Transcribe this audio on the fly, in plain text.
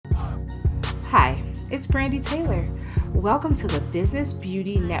it's Brandy Taylor. Welcome to the Business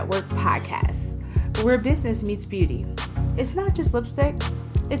Beauty Network podcast, where business meets beauty. It's not just lipstick,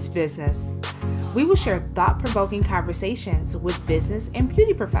 it's business. We will share thought-provoking conversations with business and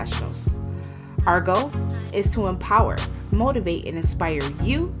beauty professionals. Our goal is to empower, motivate, and inspire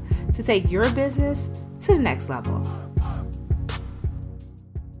you to take your business to the next level.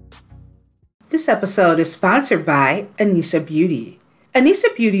 This episode is sponsored by Anissa Beauty.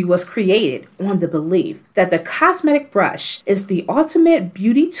 Anissa Beauty was created on the belief that the cosmetic brush is the ultimate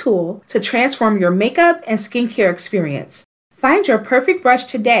beauty tool to transform your makeup and skincare experience. Find your perfect brush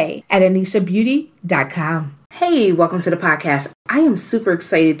today at anissabeauty.com. Hey, welcome to the podcast. I am super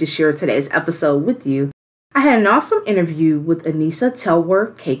excited to share today's episode with you. I had an awesome interview with Anissa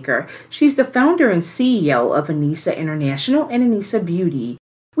Telwer-Kaker. She's the founder and CEO of Anissa International and Anissa Beauty.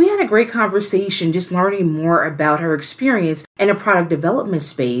 We had a great conversation just learning more about her experience in the product development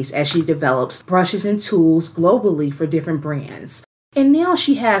space as she develops brushes and tools globally for different brands. And now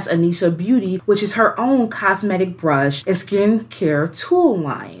she has Anissa Beauty, which is her own cosmetic brush and skincare tool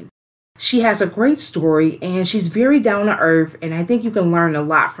line. She has a great story and she's very down to earth, and I think you can learn a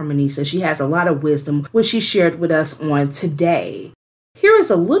lot from Anissa. She has a lot of wisdom, which she shared with us on today. Here is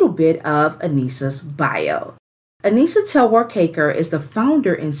a little bit of Anissa's bio. Anissa Telwer-Kaker is the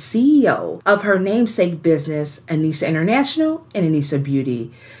founder and CEO of her namesake business, Anissa International and Anissa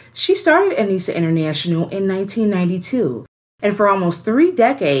Beauty. She started Anissa International in 1992, and for almost 3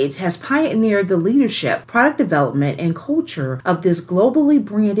 decades has pioneered the leadership, product development, and culture of this globally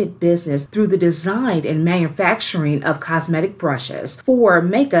branded business through the design and manufacturing of cosmetic brushes for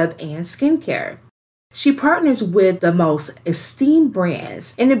makeup and skincare. She partners with the most esteemed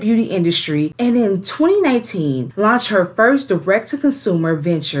brands in the beauty industry, and in 2019 launched her first direct-to-consumer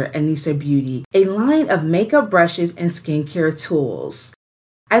venture, Anissa Beauty, a line of makeup brushes and skincare tools.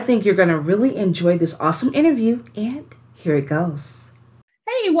 I think you're going to really enjoy this awesome interview, and here it goes.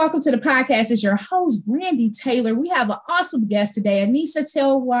 Hey, welcome to the podcast. It's your host, Brandy Taylor. We have an awesome guest today, Anissa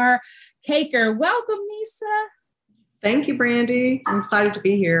Telwer-Kaker. Welcome, Anissa. Thank you, Brandy. I'm excited to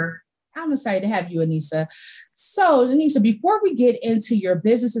be here. I'm excited to have you, Anissa. So, Anissa, before we get into your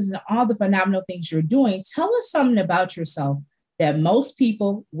businesses and all the phenomenal things you're doing, tell us something about yourself that most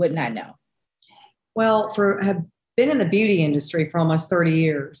people would not know. Well, have been in the beauty industry for almost 30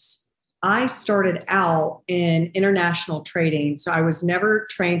 years. I started out in international trading, so I was never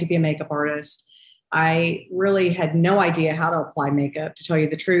trained to be a makeup artist. I really had no idea how to apply makeup, to tell you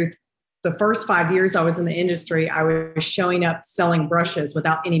the truth. The first 5 years I was in the industry, I was showing up selling brushes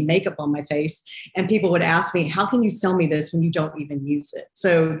without any makeup on my face. And people would ask me, how can you sell me this when you don't even use it?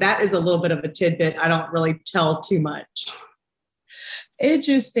 So that is a little bit of a tidbit. I don't really tell too much.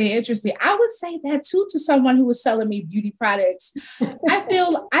 Interesting. I would say that too to someone who was selling me beauty products. I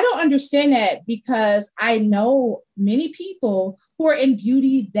don't understand that because I know many people who are in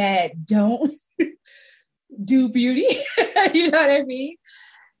beauty that don't do beauty. You know what I mean?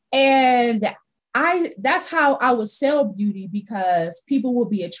 And that's how I would sell beauty, because people will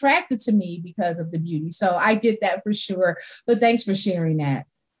be attracted to me because of the beauty. So I get that for sure. But thanks for sharing that.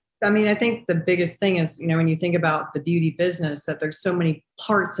 I mean, I think the biggest thing is, when you think about the beauty business, that there's so many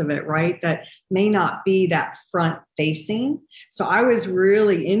parts of it, right, that may not be that front facing. So I was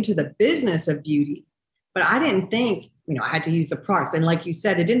really into the business of beauty, but I didn't think, I had to use the products. And like you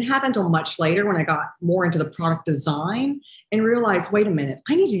said, it didn't happen until much later when I got more into the product design and realized, wait a minute,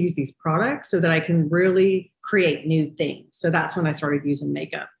 I need to use these products so that I can really create new things. So that's when I started using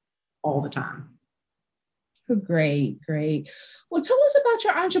makeup all the time. Great. Well, tell us about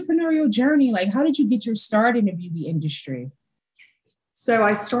your entrepreneurial journey. Like, how did you get your start in the beauty industry? So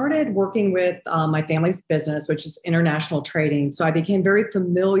I started working with my family's business, which is international trading. So I became very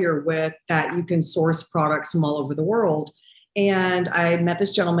familiar with that you can source products from all over the world. And I met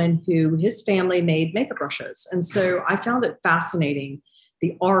this gentleman who his family made makeup brushes. And so I found it fascinating,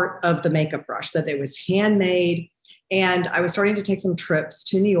 the art of the makeup brush, that it was handmade. And I was starting to take some trips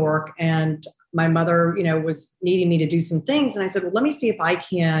to New York, and my mother, was needing me to do some things. And I said, well, let me see if I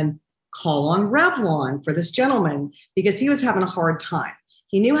can call on Revlon for this gentleman, because he was having a hard time.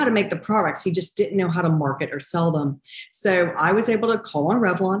 He knew how to make the products. He just didn't know how to market or sell them. So I was able to call on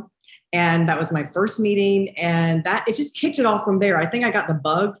Revlon, and that was my first meeting. And it just kicked it off from there. I think I got the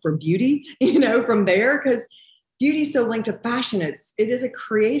bug for beauty, from there, because beauty is so linked to fashion. It is a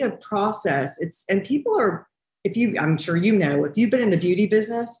creative process. And people are, I'm sure if you've been in the beauty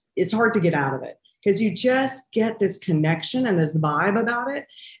business, it's hard to get out of it, because you just get this connection and this vibe about it.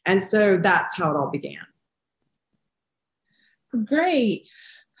 And so that's how it all began. Great.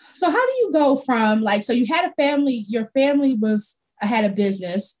 So how do you go from so you had a family, your family had a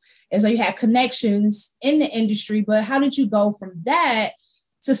business, And so you had connections in the industry, but how did you go from that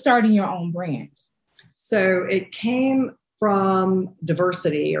to starting your own brand? So it came from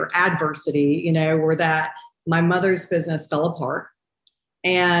diversity or adversity, where that my mother's business fell apart.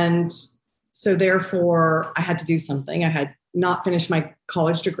 And so therefore I had to do something. I had not finished my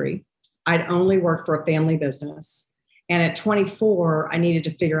college degree. I'd only worked for a family business. And at 24, I needed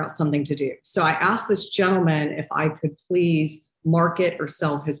to figure out something to do. So I asked this gentleman if I could please market or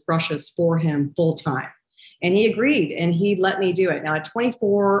sell his brushes for him full time. And he agreed and he let me do it. Now at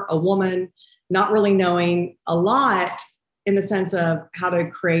 24, a woman, not really knowing a lot in the sense of how to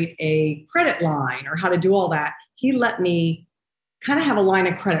create a credit line or how to do all that, he let me kind of have a line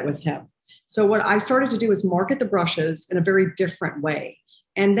of credit with him. So what I started to do is market the brushes in a very different way.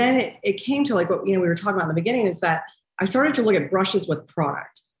 And then it came to like what we were talking about in the beginning is that I started to look at brushes with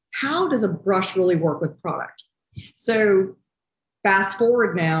product. How does a brush really work with product? So fast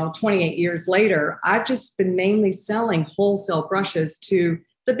forward now, 28 years later, I've just been mainly selling wholesale brushes to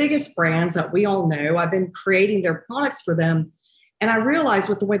the biggest brands that we all know. I've been creating their products for them. And I realized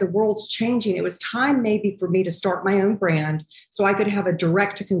with the way the world's changing, it was time maybe for me to start my own brand so I could have a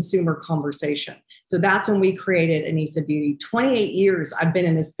direct to consumer conversation. So that's when we created Anissa Beauty. 28 years I've been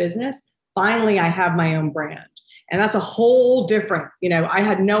in this business. Finally, I have my own brand. And that's a whole different, I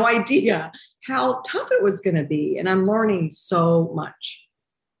had no idea how tough it was going to be. And I'm learning so much.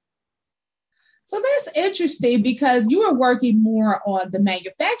 So that's interesting because you were working more on the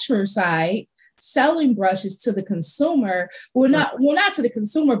manufacturer side, selling brushes to the consumer. Not to the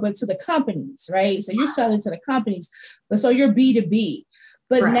consumer, but to the companies, right? So you're selling to the companies, but so you're B2B.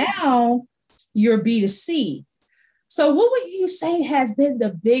 But right. Now you're B2C. So what would you say has been the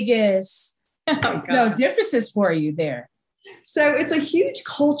biggest differences for you there? So it's a huge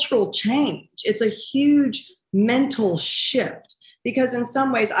cultural change. It's a huge mental shift. Because in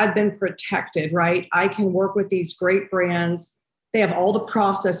some ways I've been protected, right? I can work with these great brands. They have all the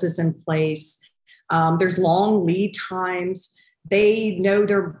processes in place. There's long lead times. They know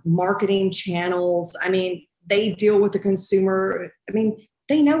their marketing channels. I mean, they deal with the consumer. I mean,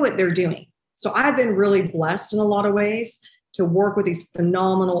 they know what they're doing. So I've been really blessed in a lot of ways to work with these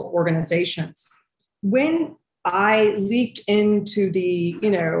phenomenal organizations. When I leaped into the,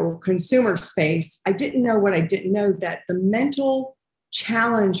 consumer space, I didn't know what I didn't know, that the mental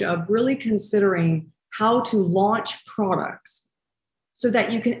challenge of really considering how to launch products so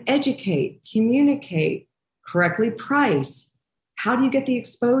that you can educate, communicate, correctly price. How do you get the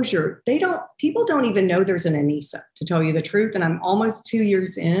exposure? People don't even know there's an Anissa, to tell you the truth. And I'm almost 2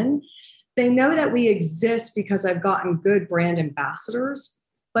 years in. They know that we exist because I've gotten good brand ambassadors,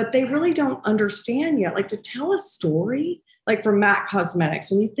 but they really don't understand yet. Like to tell a story, like for MAC Cosmetics,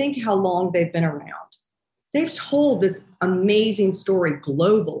 when you think how long they've been around, they've told this amazing story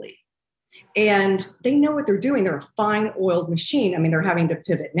globally. And they know what they're doing. They're a fine oiled machine. I mean, they're having to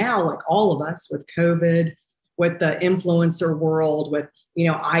pivot now, like all of us with COVID, with the influencer world, with,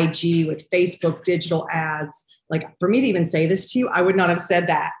 IG, with Facebook digital ads. Like for me to even say this to you, I would not have said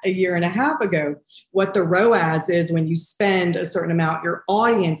that a year and a half ago. What the ROAS is when you spend a certain amount, your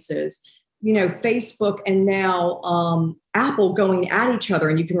audiences, Facebook and now Apple going at each other,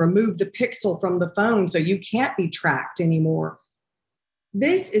 and you can remove the pixel from the phone so you can't be tracked anymore.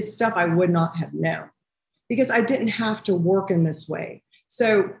 This is stuff I would not have known because I didn't have to work in this way.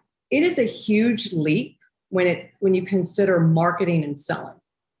 So it is a huge leap when you consider marketing and selling.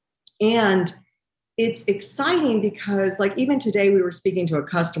 And it's exciting because like even today we were speaking to a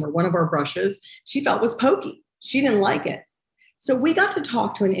customer, one of our brushes, she felt was pokey. She didn't like it. So we got to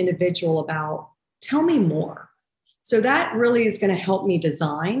talk to an individual about, tell me more. So that really is going to help me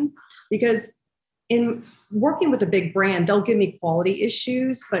design, because in working with a big brand, they'll give me quality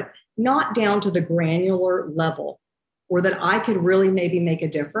issues, but not down to the granular level or that I could really maybe make a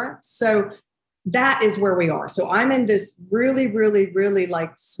difference. So that is where we are. So I'm in this really, really, really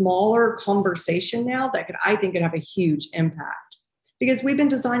like smaller conversation now that I think could have a huge impact because we've been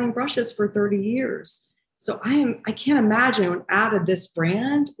designing brushes for 30 years. So I can't imagine out of this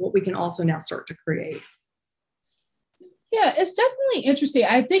brand what we can also now start to create. Yeah, it's definitely interesting.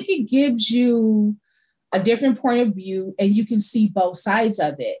 I think it gives you a different point of view and you can see both sides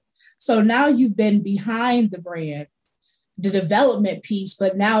of it. So now you've been behind the brand, the development piece,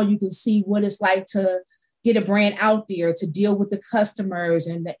 but now you can see what it's like to get a brand out there, to deal with the customers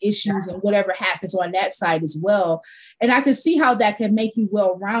and the issues and whatever happens on that side as well. And I can see how that can make you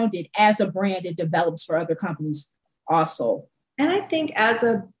well-rounded as a brand that develops for other companies also. And I think as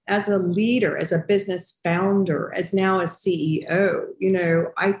a as a leader, as a business founder, as now a CEO,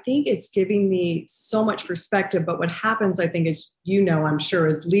 I think it's giving me so much perspective. But what happens, I think, is, I'm sure,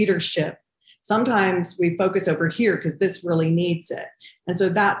 is leadership. Sometimes we focus over here because this really needs it. And so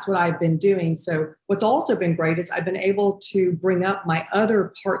that's what I've been doing. So what's also been great is I've been able to bring up my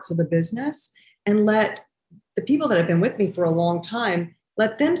other parts of the business and let the people that have been with me for a long time,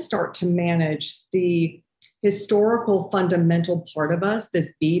 let them start to manage the historical fundamental part of us,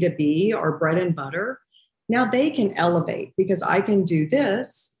 this B2B, our bread and butter. Now they can elevate because I can do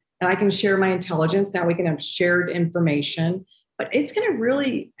this and I can share my intelligence. Now we can have shared information, but it's going to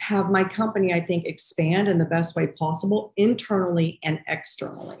really have my company, I think, expand in the best way possible, internally and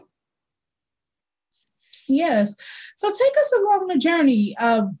externally. Yes. So take us along the journey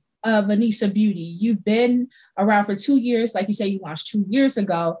of Anissa Beauty. You've been around for 2 years. Like you say, you launched 2 years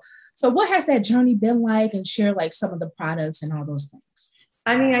ago. So what has that journey been like, and share like some of the products and all those things?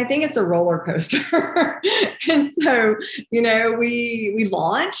 I mean, I think it's a roller coaster. And so, we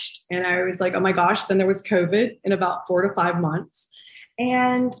launched and I was like, oh my gosh, then there was COVID in about 4 to 5 months.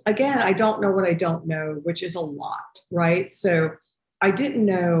 And again, I don't know what I don't know, which is a lot, right? So I didn't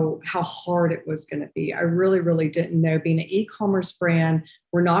know how hard it was going to be. I really, really didn't know. Being an e-commerce brand,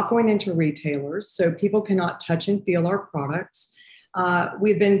 we're not going into retailers, so people cannot touch and feel our products.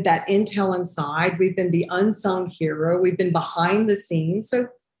 We've been that intel inside. We've been the unsung hero. We've been behind the scenes. So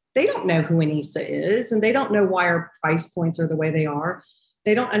they don't know who Anissa is, and they don't know why our price points are the way they are.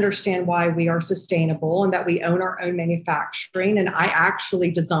 They don't understand why we are sustainable and that we own our own manufacturing, and I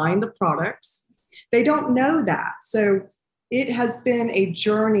actually design the products. They don't know that. So it has been a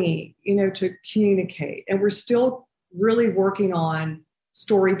journey, to communicate, and we're still really working on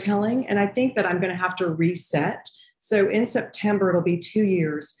storytelling. And I think that I'm going to have to reset. So in September, it'll be 2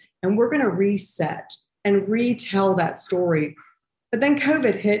 years, and we're going to reset and retell that story. But then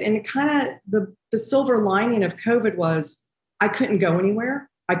COVID hit, and it kind of, the silver lining of COVID was I couldn't go anywhere.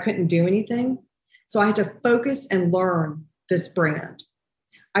 I couldn't do anything. So I had to focus and learn this brand.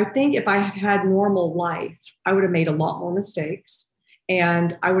 I think if I had had normal life, I would have made a lot more mistakes,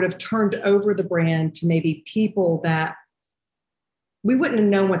 and I would have turned over the brand to maybe people that we wouldn't have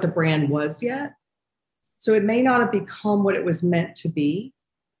known what the brand was yet. So it may not have become what it was meant to be,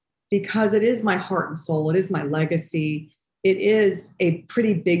 because it is my heart and soul. It is my legacy. It is a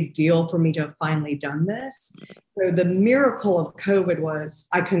pretty big deal for me to have finally done this. So the miracle of COVID was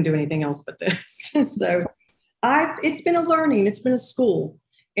I couldn't do anything else but this. So it's been a learning. It's been a school.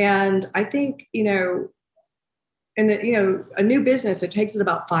 And I think, a new business, it takes it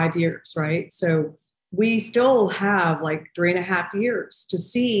about 5 years, right? So we still have like 3.5 years to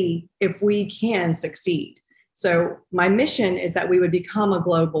see if we can succeed. So my mission is that we would become a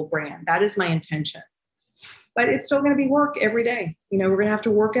global brand. That is my intention. But it's still going to be work every day. We're going to have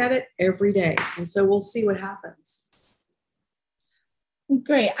to work at it every day. And so we'll see what happens.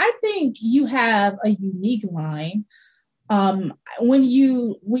 Great. I think you have a unique line. When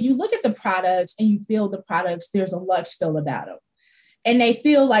you look at the products and you feel the products, there's a luxe feel about them. And they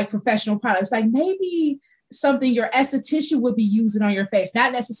feel like professional products, like maybe something your esthetician would be using on your face,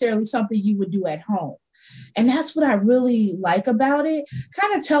 not necessarily something you would do at home. And that's what I really like about it.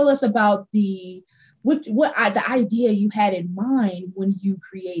 Kind of tell us about the idea you had in mind when you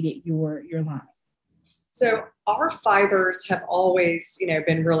created your line. So our fibers have always,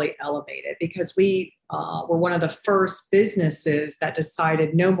 been really elevated because we were one of the first businesses that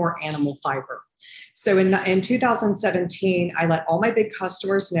decided no more animal fiber. So in 2017, I let all my big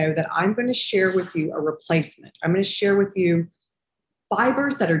customers know that I'm going to share with you a replacement. I'm going to share with you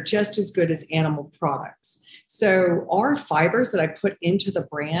fibers that are just as good as animal products. So our fibers that I put into the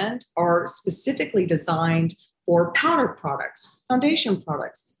brand are specifically designed for powder products, foundation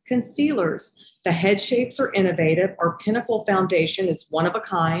products, concealers. The head shapes are innovative. Our Pinnacle foundation is one of a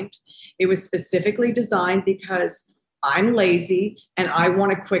kind. It was specifically designed because I'm lazy and I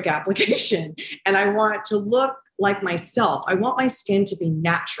want a quick application and I want it to look like myself. I want my skin to be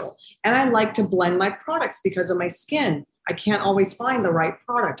natural, and I like to blend my products because of my skin. I can't always find the right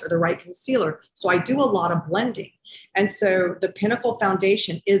product or the right concealer. So I do a lot of blending. And so the Pinnacle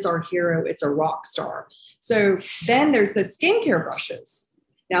foundation is our hero. It's a rock star. So then there's the skincare brushes.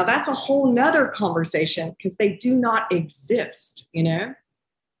 Now that's a whole nother conversation because they do not exist,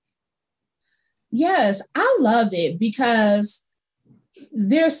 Yes, I love it because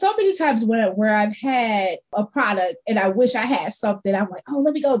there's so many times where I've had a product and I wish I had something. I'm like, oh,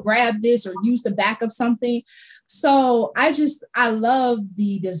 let me go grab this or use the back of something. So I love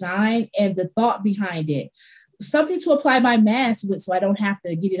the design and the thought behind it. something to apply my mask with so I don't have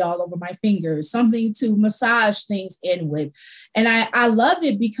to get it all over my fingers, something to massage things in with. And I love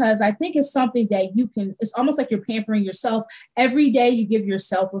it because I think it's something that it's almost like you're pampering yourself. Every day you give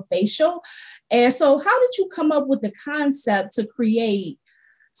yourself a facial. And so how did you come up with the concept to create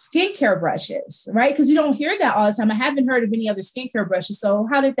skincare brushes, right? Because you don't hear that all the time. I haven't heard of any other skincare brushes. So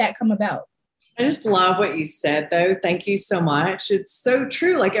how did that come about? I just love what you said, though. Thank you so much. It's so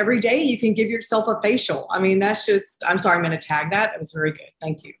true. Like every day you can give yourself a facial. I mean, I'm sorry, I'm going to tag that. That was very good.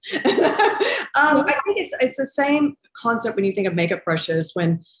 Thank you. I think it's the same concept when you think of makeup brushes.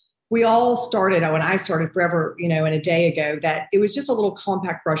 When we all started, when I started forever, and a day ago, that it was just a little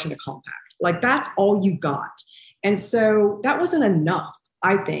compact brush and a compact. Like that's all you got. And so that wasn't enough,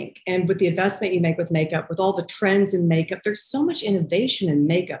 I think. And with the investment you make with makeup, with all the trends in makeup, there's so much innovation in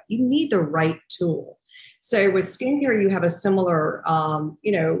makeup. You need the right tool. So with skincare, you have a similar,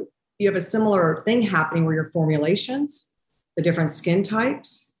 you have a similar thing happening where your formulations, the different skin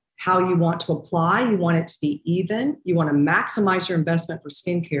types, how you want to apply, you want it to be even. You want to maximize your investment for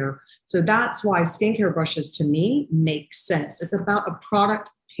skincare. So that's why skincare brushes to me make sense. It's about a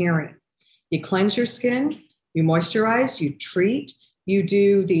product pairing. You cleanse your skin, you moisturize, you treat. You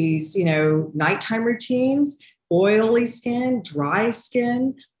do these, nighttime routines, oily skin, dry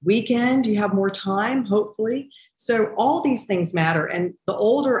skin, weekend, you have more time, hopefully. So all these things matter. And the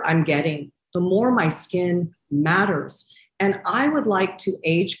older I'm getting, the more my skin matters. And I would like to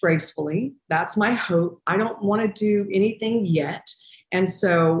age gracefully. That's my hope. I don't want to do anything yet. And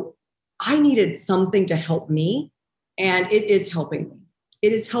so I needed something to help me. And it is helping me.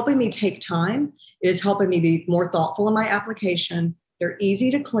 It is helping me take time. It is helping me be more thoughtful in my application. They're easy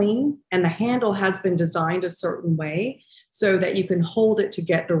to clean, and the handle has been designed a certain way so that you can hold it to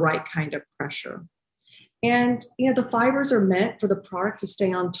get the right kind of pressure. And, the fibers are meant for the product to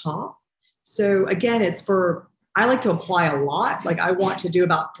stay on top. So again, I like to apply a lot. Like I want to do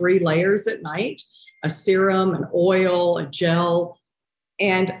about 3 layers at night, a serum, an oil, a gel.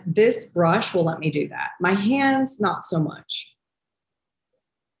 And this brush will let me do that. My hands, not so much.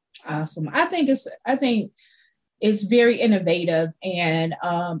 Awesome. I think it's very innovative. And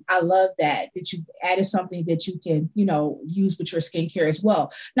I love that you added something that you can, use with your skincare as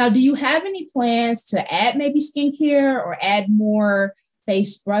well. Now, do you have any plans to add maybe skincare or add more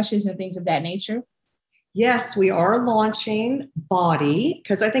face brushes and things of that nature? Yes, we are launching Body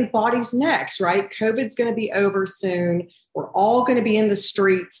because I think Body's next, right? COVID's going to be over soon. We're all going to be in the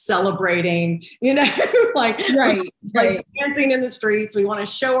streets celebrating, like dancing in the streets. We want to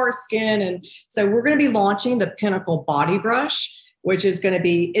show our skin. And so we're going to be launching the Pinnacle Body Brush, which is going to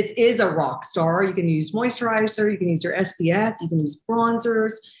be, it is a rock star. You can use moisturizer, you can use your SPF, you can use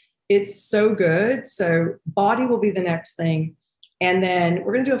bronzers. It's so good. So Body will be the next thing. And then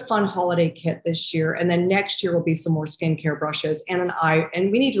we're going to do a fun holiday kit this year. And then next year will be some more skincare brushes and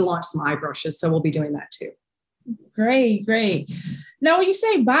and we need to launch some eye brushes. So we'll be doing that too. Great. Now, when you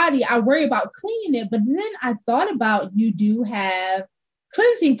say Body, I worry about cleaning it, but then I thought about you do have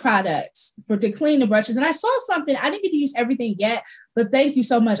cleansing products to clean the brushes. And I saw something, I didn't get to use everything yet, but thank you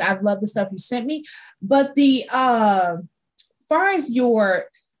so much. I've loved the stuff you sent me. But far as your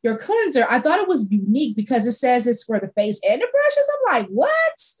cleanser, I thought it was unique because it says it's for the face and the brushes. I'm like,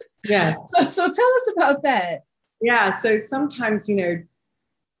 what? Yeah. So tell us about that. Yeah. So sometimes,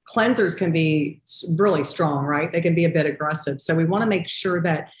 cleansers can be really strong, right? They can be a bit aggressive. So we want to make sure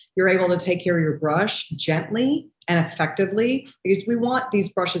that you're able to take care of your brush gently and effectively because we want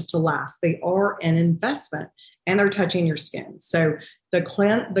these brushes to last. They are an investment and they're touching your skin. So the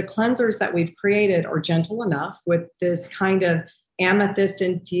cleansers that we've created are gentle enough with this kind of amethyst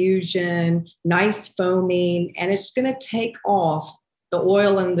infusion, nice foaming, and it's going to take off the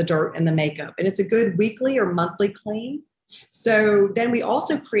oil and the dirt and the makeup. And it's a good weekly or monthly clean. So then we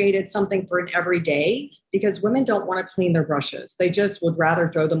also created something for an everyday because women don't want to clean their brushes. They just would rather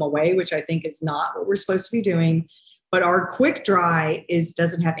throw them away, which I think is not what we're supposed to be doing. But our quick dry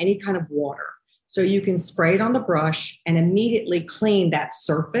doesn't have any kind of water. So you can spray it on the brush and immediately clean that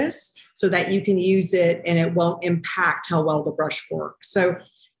surface so that you can use it and it won't impact how well the brush works. So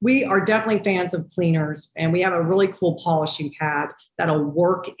we are definitely fans of cleaners, and we have a really cool polishing pad that'll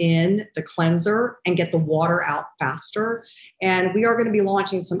work in the cleanser and get the water out faster. And we are going to be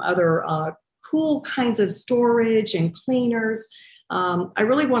launching some other cool kinds of storage and cleaners. I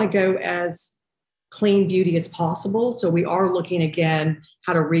really want to go as clean beauty as possible. So we are looking again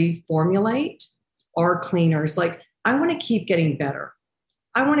how to reformulate our cleaners. Like I want to keep getting better.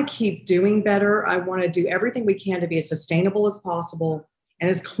 I want to keep doing better. I want to do everything we can to be as sustainable as possible and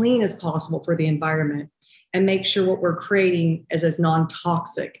as clean as possible for the environment and make sure what we're creating is as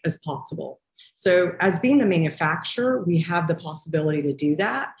non-toxic as possible. So as being the manufacturer, we have the possibility to do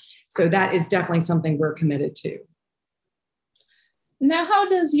that. So that is definitely something we're committed to. Now, how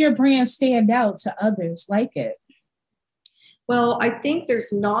does your brand stand out to others like it? Well, I think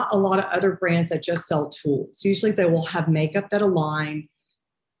there's not a lot of other brands that just sell tools. Usually they will have makeup that align.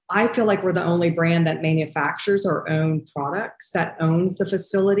 I feel like we're the only brand that manufactures our own products, that owns the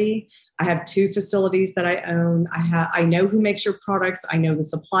facility. I have 2 facilities that I own. I know who makes your products. I know the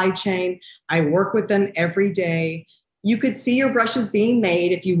supply chain. I work with them every day. You could see your brushes being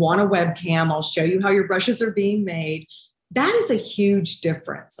made. If you want a webcam, I'll show you how your brushes are being made. That is a huge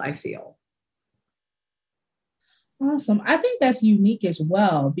difference, I feel. Awesome. I think that's unique as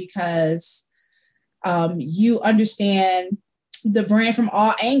well because you understand the brand from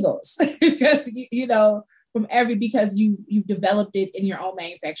all angles because because you've developed it in your own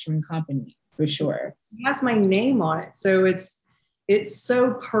manufacturing company for sure. It has my name on it, so it's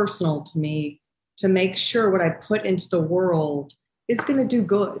so personal to me to make sure what I put into the world is going to do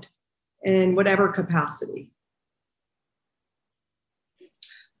good in whatever capacity.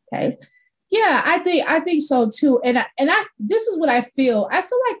 Okay. Yeah, I think so too. And this is what I feel. I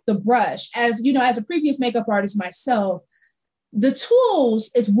feel like the brush, as you know, as a previous makeup artist myself, the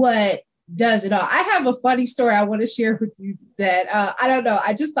tools is what does it all. I have a funny story I want to share with you that I don't know.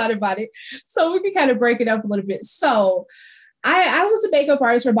 I just thought about it. So we can kind of break it up a little bit. So I was a makeup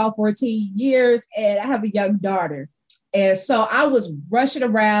artist for about 14 years and I have a young daughter. And so I was rushing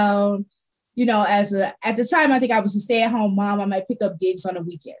around, at the time, I think I was a stay-at-home mom. I might pick up gigs on the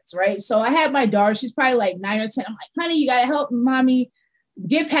weekends, right? So I had my daughter. She's probably like 9 or 10. I'm like, honey, you got to help mommy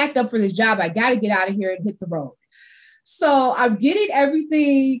get packed up for this job. I got to get out of here and hit the road. So I'm getting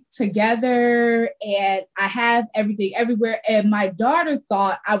everything together and I have everything everywhere. And my daughter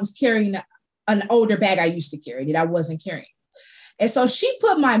thought I was carrying an older bag I used to carry that I wasn't carrying. And so she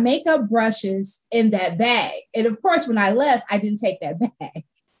put my makeup brushes in that bag. And of course, when I left, I didn't take that bag.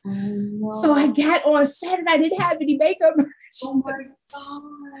 Oh, no. So I got on set and I didn't have any makeup brushes. Oh my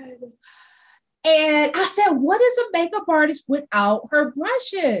God. And I said, what is a makeup artist without her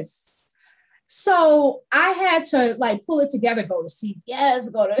brushes? So I had to pull it together, go to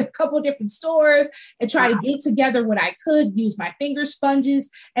CVS, go to a couple of different stores and try to get together what I could, use my finger sponges.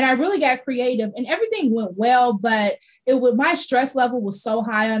 And I really got creative and everything went well, but my stress level was so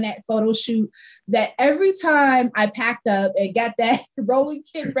high on that photo shoot that every time I packed up and got that rolling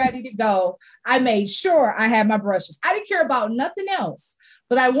kit ready to go, I made sure I had my brushes. I didn't care about nothing else,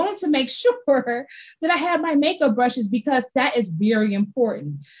 but I wanted to make sure that I had my makeup brushes because that is very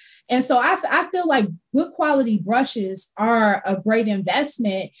important. And so I feel like good quality brushes are a great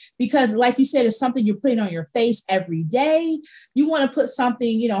investment because, like you said, it's something you're putting on your face every day. You want to put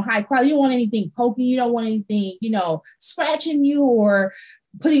something, high quality. You don't want anything poking. You don't want anything, scratching you or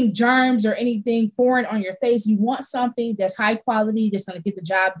putting germs or anything foreign on your face. You want something that's high quality, that's going to get the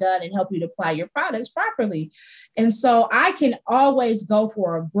job done and help you to apply your products properly. And so I can always go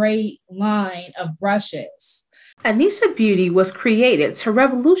for a great line of brushes. Anissa Beauty was created to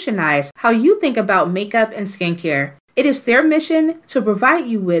revolutionize how you think about makeup and skincare. It is their mission to provide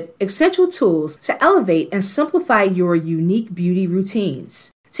you with essential tools to elevate and simplify your unique beauty routines.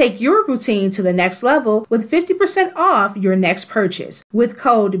 Take your routine to the next level with 50% off your next purchase with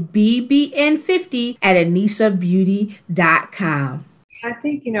code BBN50 at anissabeauty.com. I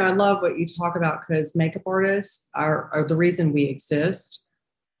think, I love what you talk about because makeup artists are the reason we exist.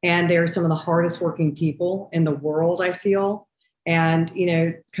 And they're some of the hardest working people in the world, I feel. And,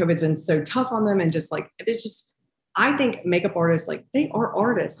 COVID's been so tough on them. And I think makeup artists, they are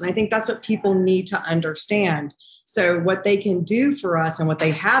artists. And I think that's what people need to understand. So what they can do for us and what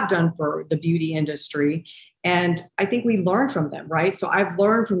they have done for the beauty industry. And I think we learn from them, right? So I've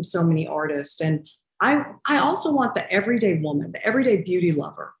learned from so many artists. And I also want the everyday woman, the everyday beauty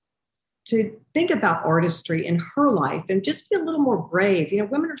lover, to think about artistry in her life and just be a little more brave.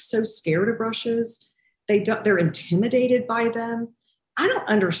 Women are so scared of brushes. They're intimidated by them. I don't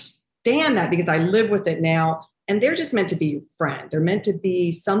understand that because I live with it now. And they're just meant to be your friend. They're meant to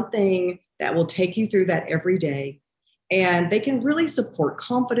be something that will take you through that every day. And they can really support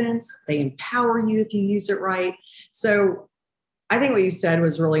confidence. They empower you if you use it right. So I think what you said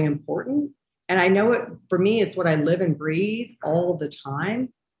was really important. And I know for me, it's what I live and breathe all the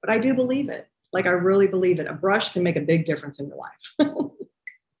time. But I do believe it. I really believe it. A brush can make a big difference in your life.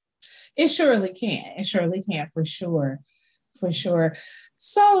 It surely can. It surely can, for sure. For sure.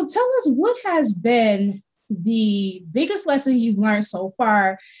 So tell us, what has been the biggest lesson you've learned so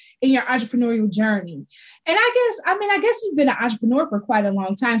far in your entrepreneurial journey? And I guess you've been an entrepreneur for quite a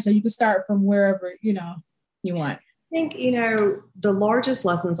long time, so you can start from wherever, you want. think, the largest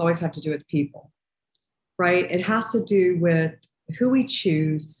lessons always have to do with people, right? It has to do with who we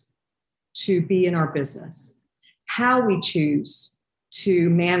choose to be in our business, how we choose to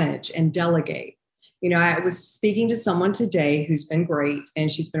manage and delegate. I was speaking to someone today who's been great,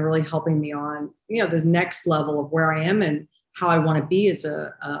 and she's been really helping me on, the next level of where I am and how I want to be as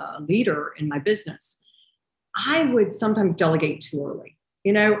a leader in my business. I would sometimes delegate too early.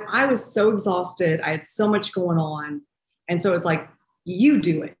 I was so exhausted. I had so much going on. And so it was like, you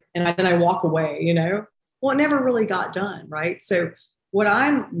do it. And then I walk away, Well, it never really got done, right? So what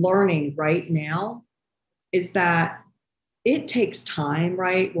I'm learning right now is that it takes time,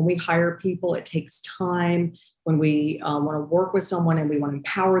 right? When we hire people, it takes time. When we want to work with someone and we want to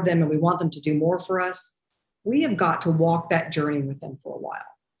empower them and we want them to do more for us, we have got to walk that journey with them for a while.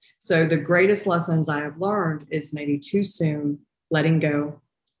 So the greatest lessons I have learned is maybe too soon letting go,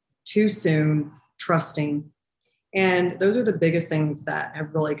 too soon trusting. And those are the biggest things that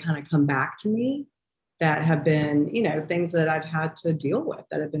have really kind of come back to me, that have been, things that I've had to deal with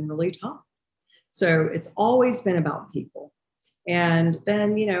that have been really tough. So it's always been about people. And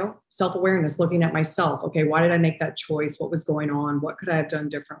then, self-awareness, looking at myself. Okay, why did I make that choice? What was going on? What could I have done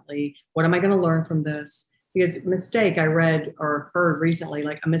differently? What am I going to learn from this? Because mistake, I read or heard recently,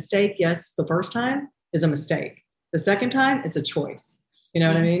 like a mistake, yes, the first time is a mistake. The second time, it's a choice. You know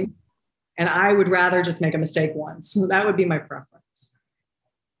what I mean? And I would rather just make a mistake once. So that would be my preference.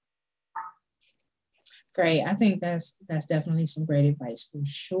 Great. I think that's definitely some great advice for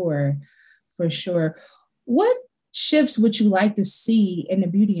sure. For sure. What shifts would you like to see in the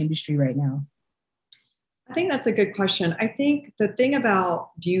beauty industry right now? I think that's a good question. I think the thing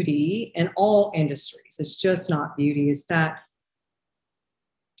about beauty in all industries, it's just not beauty, is that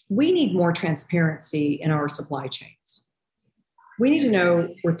we need more transparency in our supply chains. We need to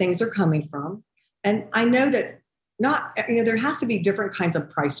know where things are coming from. And I know that there has to be different kinds of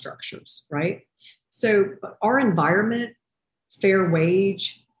price structures, right? So our environment, fair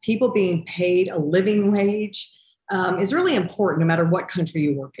wage, people being paid a living wage is really important no matter what country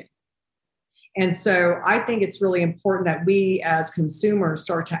you work in. And so I think it's really important that we as consumers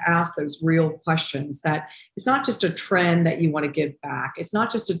start to ask those real questions, that it's not just a trend that you want to give back. It's not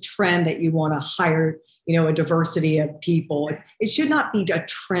just a trend that you want to hire, a diversity of people. It should not be a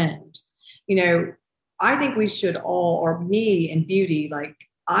trend. I think we should all, or me in beauty, like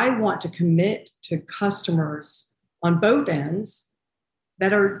I want to commit to customers on both ends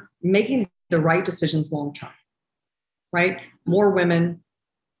that are making the right decisions long-term, right? More women,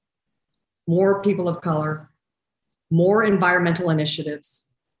 more people of color, more environmental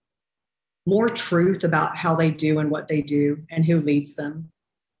initiatives, more truth about how they do and what they do and who leads them.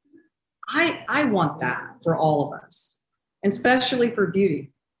 I want that for all of us, and especially for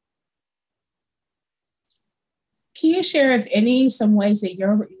beauty. Can you share, if any, some ways that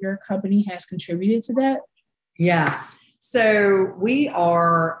your company has contributed to that? Yeah. So we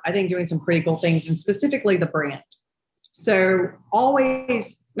are, I think, doing some pretty cool things, and specifically the brand. So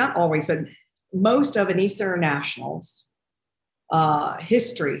not always, but most of Anissa International's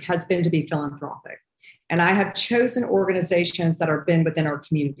history has been to be philanthropic. And I have chosen organizations that have been within our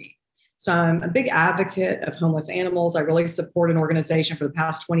community. So I'm a big advocate of homeless animals. I really support an organization for the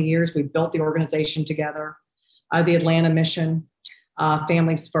past 20 years. We built the organization together, the Atlanta Mission,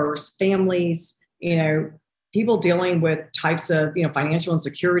 Families First. Families, people dealing with types of, financial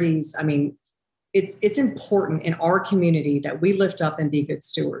insecurities. I mean, it's important in our community that we lift up and be good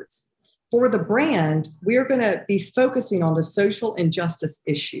stewards. For the brand, we're going to be focusing on the social injustice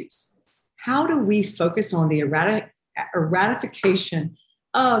issues. How do we focus on the eradication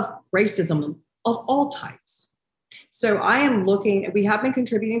of racism of all types? So we have been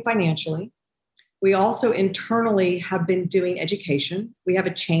contributing financially. We also internally have been doing education. We have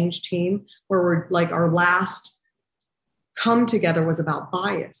a change team where we're like, our last come together was about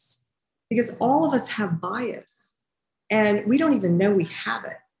bias, because all of us have bias and we don't even know we have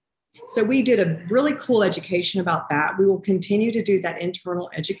it. So we did a really cool education about that. We will continue to do that internal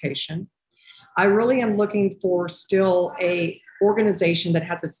education. I really am looking for still a organization that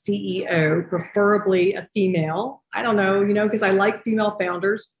has a CEO, preferably a female. I don't know, because I like female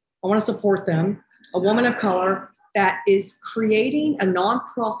founders. I want to support them. A woman of color that is creating a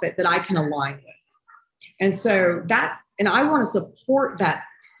nonprofit that I can align with. And so and I want to support that,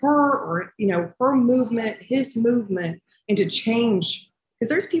 her movement, his movement into change, because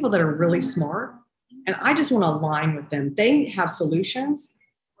there's people that are really smart and I just want to align with them. They have solutions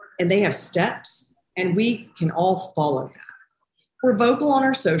and they have steps, and we can all follow that. We're vocal on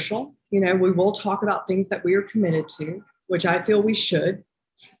our social. We will talk about things that we are committed to, which I feel we should.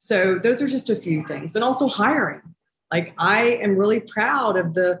 So those are just a few things. And also hiring. Like, I am really proud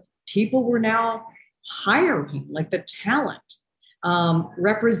of the people we're now hiring, like the talent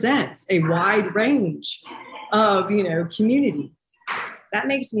represents a wide range of, community. That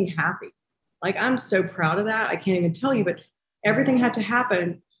makes me happy. Like, I'm so proud of that. I can't even tell you, but everything had to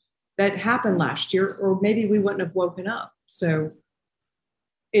happen that happened last year, or maybe we wouldn't have woken up. So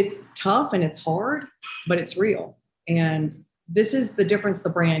it's tough and it's hard, but it's real. And this is the difference the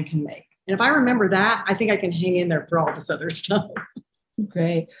brand can make. And if I remember that, I think I can hang in there for all this other stuff.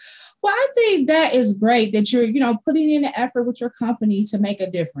 Great. Well, I think that is great that you're, putting in the effort with your company to make a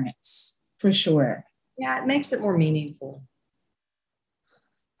difference, for sure. Yeah, it makes it more meaningful.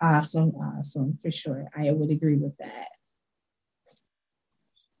 Awesome, for sure. I would agree with that.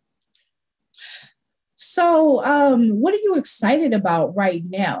 So, what are you excited about right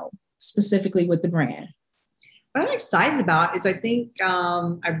now, specifically with the brand? What I'm excited about is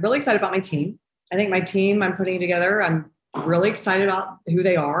I'm really excited about my team. I think my team I'm putting together, I'm really excited about who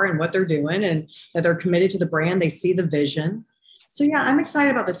they are and what they're doing, and that they're committed to the brand. They see the vision. So yeah, I'm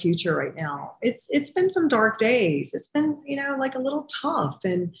excited about the future right now. It's been some dark days. It's been, like a little tough.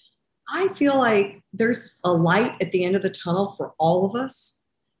 And I feel like there's a light at the end of the tunnel for all of us.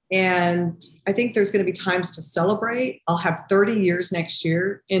 And I think there's going to be times to celebrate. I'll have 30 years next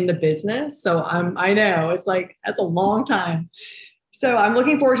year in the business. So I know it's like, that's a long time. So I'm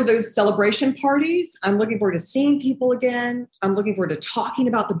looking forward to those celebration parties. I'm looking forward to seeing people again. I'm looking forward to talking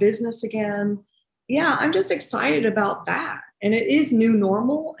about the business again. Yeah, I'm just excited about that. And it is new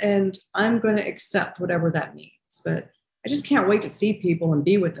normal, and I'm going to accept whatever that means. But I just can't wait to see people and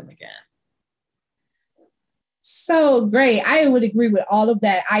be with them again. So great. I would agree with all of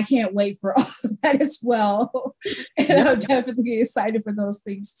that. I can't wait for all of that as well. And I'm definitely excited for those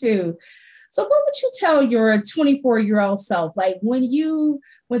things too. So what would you tell your 24-year-old self? Like when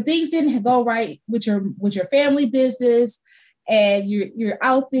things didn't go right with your family business and you're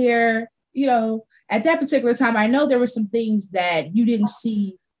out there, at that particular time, I know there were some things that you didn't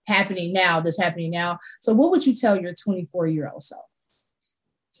see happening now. So what would you tell your 24-year-old self?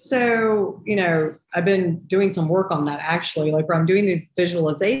 So, I've been doing some work on that actually, like where I'm doing these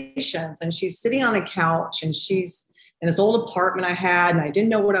visualizations, and she's sitting on a couch, and she's in this old apartment I had, and I didn't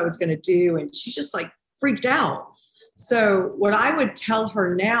know what I was going to do. And she's just like freaked out. So what I would tell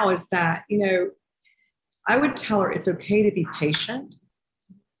her now is that, I would tell her it's okay to be patient.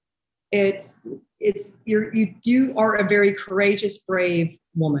 You are a very courageous, brave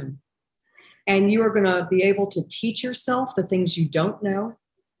woman, and you are going to be able to teach yourself the things you don't know.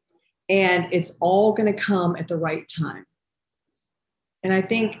 And it's all going to come at the right time. And I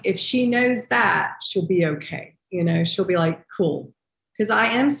think if she knows that, she'll be okay. She'll be like, cool. Because I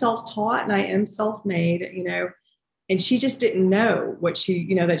am self-taught and I am self-made, and she just didn't know what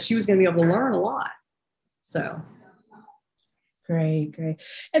that she was going to be able to learn a lot. So. Great.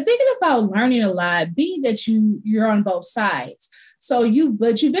 And thinking about learning a lot, being that you're on both sides. So you've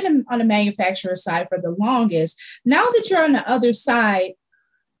been on the manufacturer side for the longest. Now that you're on the other side,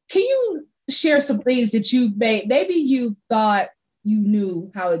 can you share some things that maybe you thought you knew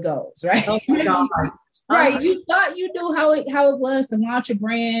how it goes, right? Oh my God. Right. You thought you knew how it was to launch a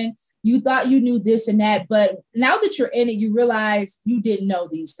brand. You thought you knew this and that, but now that you're in it, you realize you didn't know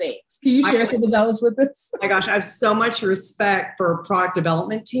these things. Can you share some of those with us? Oh my gosh, I have so much respect for product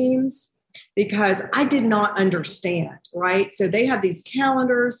development teams because I did not understand, right? So they have these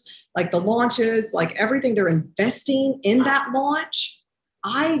calendars, like the launches, like everything they're investing in that launch.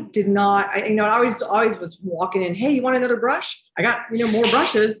 I did not, I always was walking in, hey, you want another brush? I got, more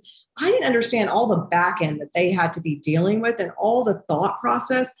brushes. I didn't understand all the back end that they had to be dealing with and all the thought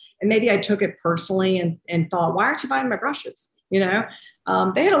process. And maybe I took it personally and thought, why aren't you buying my brushes? They had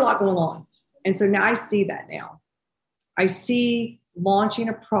a lot going on. And so now I see that now. I see launching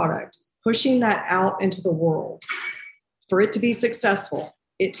a product, pushing that out into the world. For it to be successful,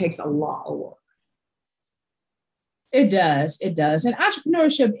 it takes a lot of work. It does. And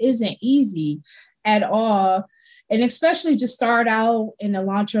entrepreneurship isn't easy at all. And especially to start out and to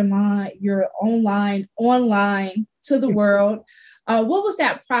launch your online to the world. What was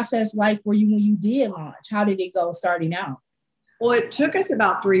that process like for you when you did launch? How did it go starting out? Well, it took us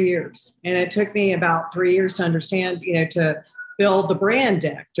about 3 years. And it took me about 3 years to understand, to build the brand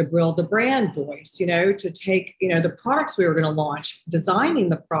deck, to build the brand voice, to take, the products we were going to launch, designing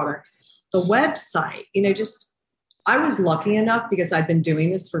the products, the website, I was lucky enough because I've been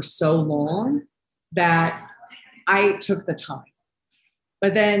doing this for so long that I took the time.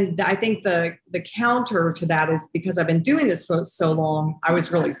 But then I think the counter to that is because I've been doing this for so long, I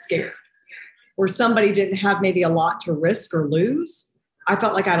was really scared. Where somebody didn't have maybe a lot to risk or lose, I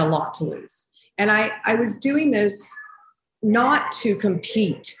felt like I had a lot to lose. And I was doing this not to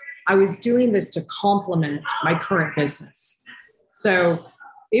compete. I was doing this to complement my current business. So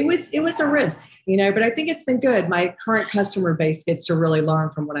it was a risk, but I think it's been good. My current customer base gets to really learn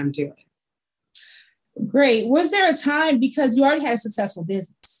from what I'm doing. Great. Was there a time, because you already had a successful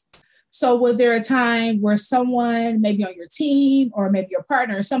business, so was there a time where someone maybe on your team or maybe your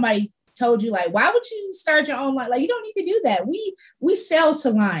partner or somebody told you, like, why would you start your own line? Like, you don't need to do that. We sell to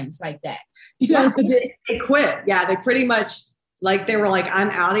lines like that. They quit. Yeah, they pretty much, like, they were like, I'm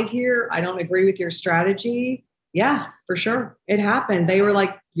out of here. I don't agree with your strategy. Yeah, for sure. It happened. They were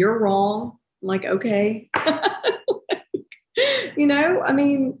like, you're wrong. I'm like, okay.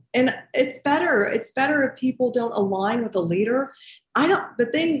 And it's better. It's better if people don't align with a leader. The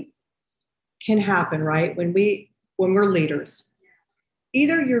thing can happen, right? When we're leaders,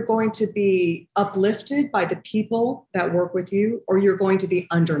 either you're going to be uplifted by the people that work with you, or you're going to be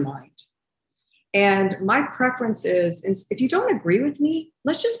undermined. And my preference is, if you don't agree with me,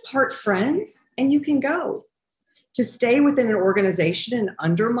 let's just part friends and you can go. To stay within an organization and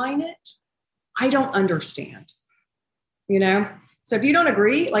undermine it, I don't understand. So if you don't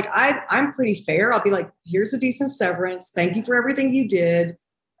agree, like I'm pretty fair. I'll be like, here's a decent severance. Thank you for everything you did.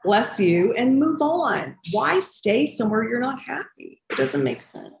 Bless you, and move on. Why stay somewhere you're not happy? It doesn't make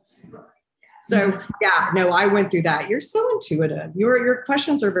sense. So yeah, no, I went through that. You're so intuitive. Your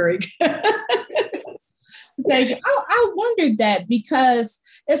questions are very good. Thank you. I wondered that, because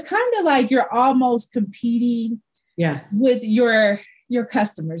it's kind of like you're almost competing with your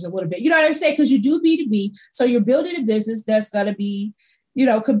customers a little bit. You know what I'm saying? Because you do B2B. So you're building a business that's going to be,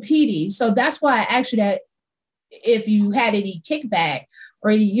 competing. So that's why I asked you that, if you had any kickback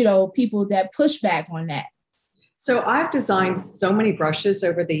or any, people that push back on that. So I've designed so many brushes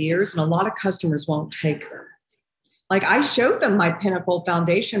over the years, and a lot of customers won't take them. Like, I showed them my Pinnacle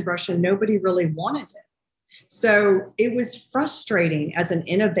foundation brush and nobody really wanted it. So it was frustrating as an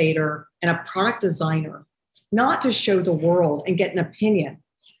innovator and a product designer not to show the world and get an opinion.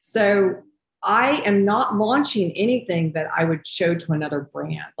 So I am not launching anything that I would show to another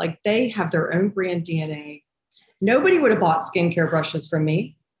brand. Like, they have their own brand DNA. Nobody would have bought skincare brushes from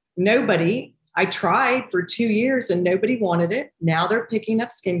me. Nobody. I tried for 2 years and nobody wanted it. Now they're picking up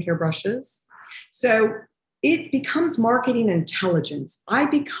skincare brushes. So it becomes marketing intelligence. I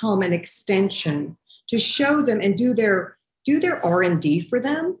become an extension to show them and do their R&D for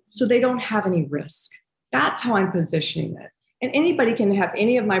them, so they don't have any risk. That's how I'm positioning it. And anybody can have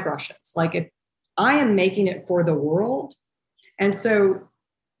any of my brushes. Like, if I am making it for the world. And so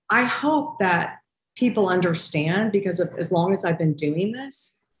I hope that people understand, because as long as I've been doing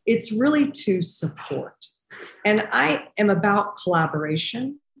this, it's really to support. And I am about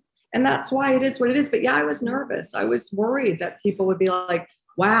collaboration. And that's why it is what it is. But yeah, I was nervous. I was worried that people would be like,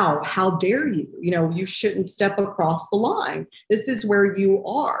 wow, how dare you? You shouldn't step across the line. This is where you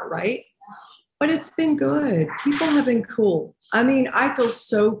are, right? But it's been good. People have been cool. I mean, I feel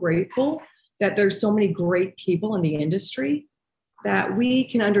so grateful that there's so many great people in the industry that we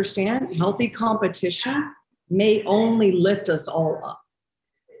can understand healthy competition may only lift us all up.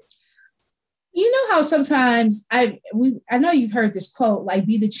 You know how sometimes I know you've heard this quote, like,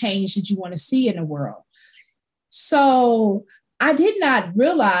 be the change that you want to see in the world. So I did not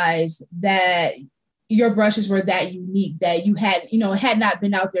realize that your brushes were that unique, that you had, had not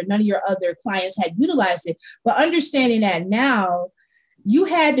been out there. None of your other clients had utilized it. But understanding that now, you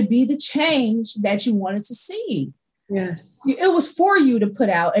had to be the change that you wanted to see. Yes. It was for you to put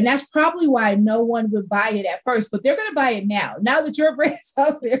out. And that's probably why no one would buy it at first, but they're going to buy it now. Now that your brand's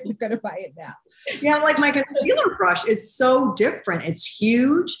out there, they're going to buy it now. Yeah. Like my concealer brush, it's so different. It's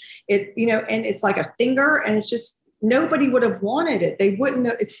huge. And it's like a finger, and it's just, nobody would have wanted it. They wouldn't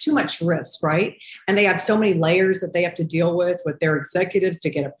know. It's too much risk, right? And they have so many layers that they have to deal with their executives to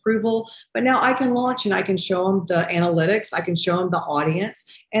get approval. But now I can launch and I can show them the analytics. I can show them the audience,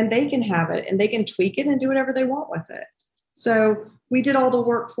 and they can have it and they can tweak it and do whatever they want with it. So we did all the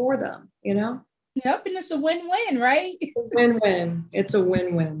work for them, Yep. And it's a win-win, right? Win-win. It's a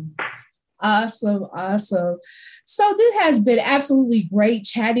win-win. Awesome. So this has been absolutely great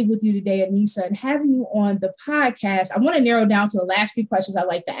chatting with you today, Anissa, and having you on the podcast. I want to narrow down to the last few questions I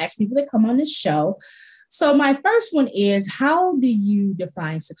like to ask people that come on this show. So my first one is, how do you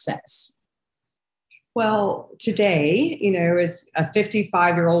define success? Well, today, as a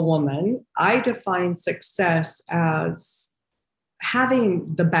 55-year-old woman, I define success as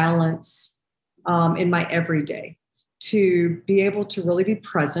having the balance in my everyday, to be able to really be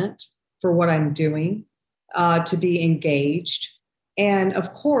present for what I'm doing, to be engaged. And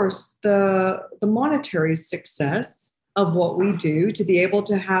of course, the monetary success of what we do, to be able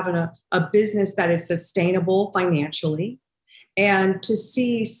to have a business that is sustainable financially, and to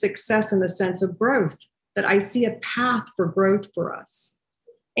see success in the sense of growth, that I see a path for growth for us.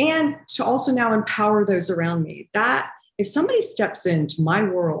 And to also now empower those around me, that if somebody steps into my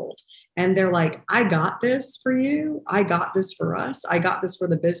world and they're like, I got this for you, I got this for us, I got this for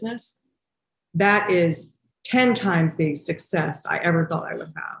the business, that is 10 times the success I ever thought I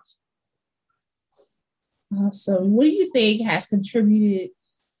would have. Awesome. What do you think has contributed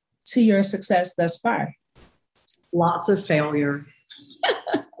to your success thus far? Lots of failure.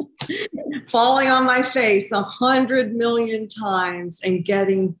 Falling on my face 100 million times and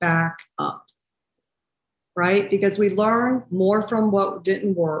getting back up, right? Because we learn more from what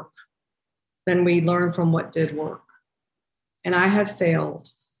didn't work than we learn from what did work. And I have failed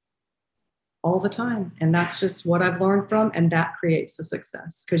all the time. And that's just what I've learned from. And that creates the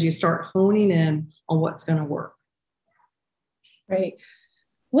success because you start honing in on what's going to work. Right.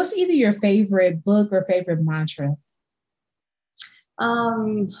 What's either your favorite book or favorite mantra?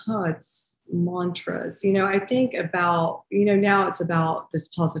 It's mantras. I think about, now it's about this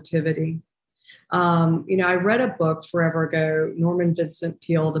positivity. I read a book forever ago, Norman Vincent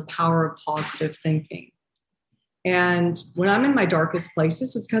Peale, The Power of Positive Thinking. And when I'm in my darkest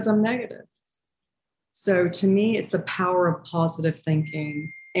places, it's because I'm negative. So to me, it's the power of positive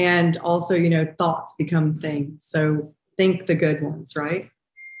thinking. And also, thoughts become things. So think the good ones, right?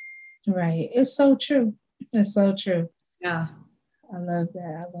 Right. It's so true. It's so true. Yeah. I love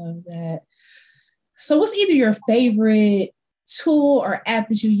that. So what's either your favorite tool or app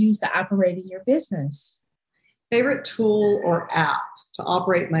that you use to operate in your business? Favorite tool or app to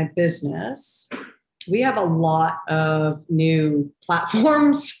operate my business? We have a lot of new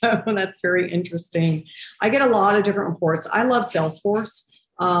platforms, so that's very interesting. I get a lot of different reports. I love Salesforce.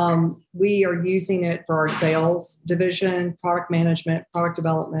 We are using it for our sales division, product management, product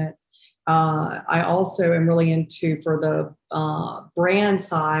development. I also am really into, for the brand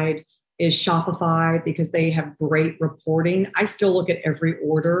side, is Shopify because they have great reporting. I still look at every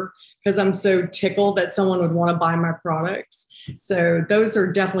order because I'm so tickled that someone would want to buy my products. So those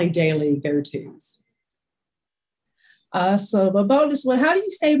are definitely daily go-tos. So a bonus one, how do you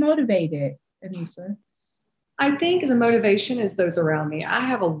stay motivated, Anissa? I think the motivation is those around me. I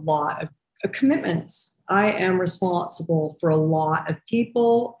have a lot of commitments. I am responsible for a lot of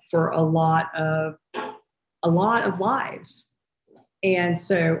people, for a lot of lives. And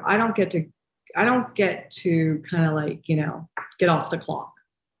so I don't get to kind of like, get off the clock.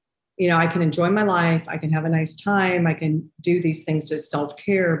 I can enjoy my life. I can have a nice time. I can do these things to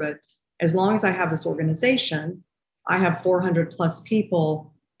self-care. But as long as I have this organization, I have 400 plus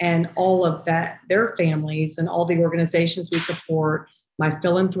people and all of that, their families and all the organizations we support, my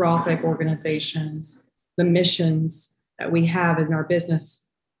philanthropic organizations, the missions that we have in our business.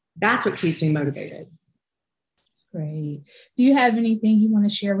 That's what keeps me motivated. Great. Do you have anything you want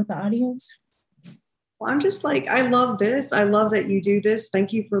to share with the audience? Well, I'm just like, I love this. I love that you do this.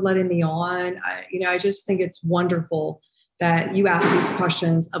 Thank you for letting me on. I just think it's wonderful that you ask these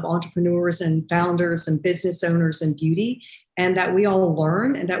questions of entrepreneurs and founders and business owners and beauty, and that we all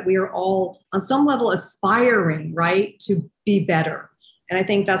learn and that we are all on some level aspiring, right, to be better. And I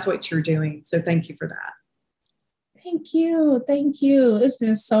think that's what you're doing. So thank you for that. Thank you. It's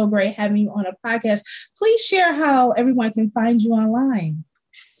been so great having you on a podcast. Please share how everyone can find you online.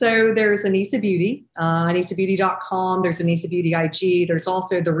 So there's Anissa Beauty, AnissaBeauty.com. There's Anissa Beauty IG. There's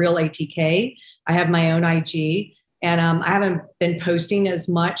also The Real ATK. I have my own IG. And I haven't been posting as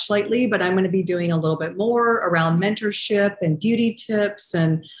much lately, but I'm going to be doing a little bit more around mentorship and beauty tips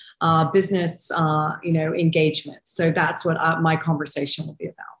and business, engagement. So that's what my conversation will be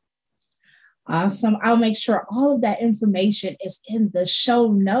about. Awesome. I'll make sure all of that information is in the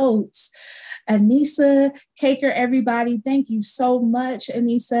show notes. Anissa Caker, everybody, thank you so much,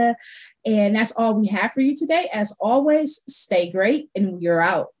 Anissa. And that's all we have for you today. As always, stay great, and we're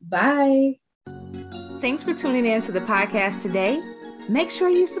out. Bye. Thanks for tuning in to the podcast today. Make sure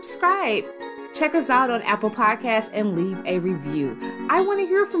you subscribe. Check us out on Apple Podcasts and leave a review. I want to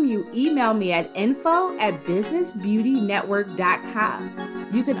hear from you. Email me at info@businessbeautynetwork.com.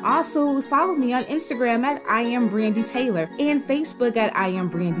 You can also follow me on Instagram at I am Brandy Taylor and Facebook at I am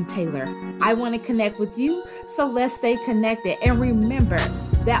Brandy Taylor. I want to connect with you, so let's stay connected. And remember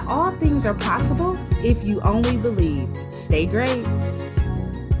that all things are possible if you only believe. Stay great.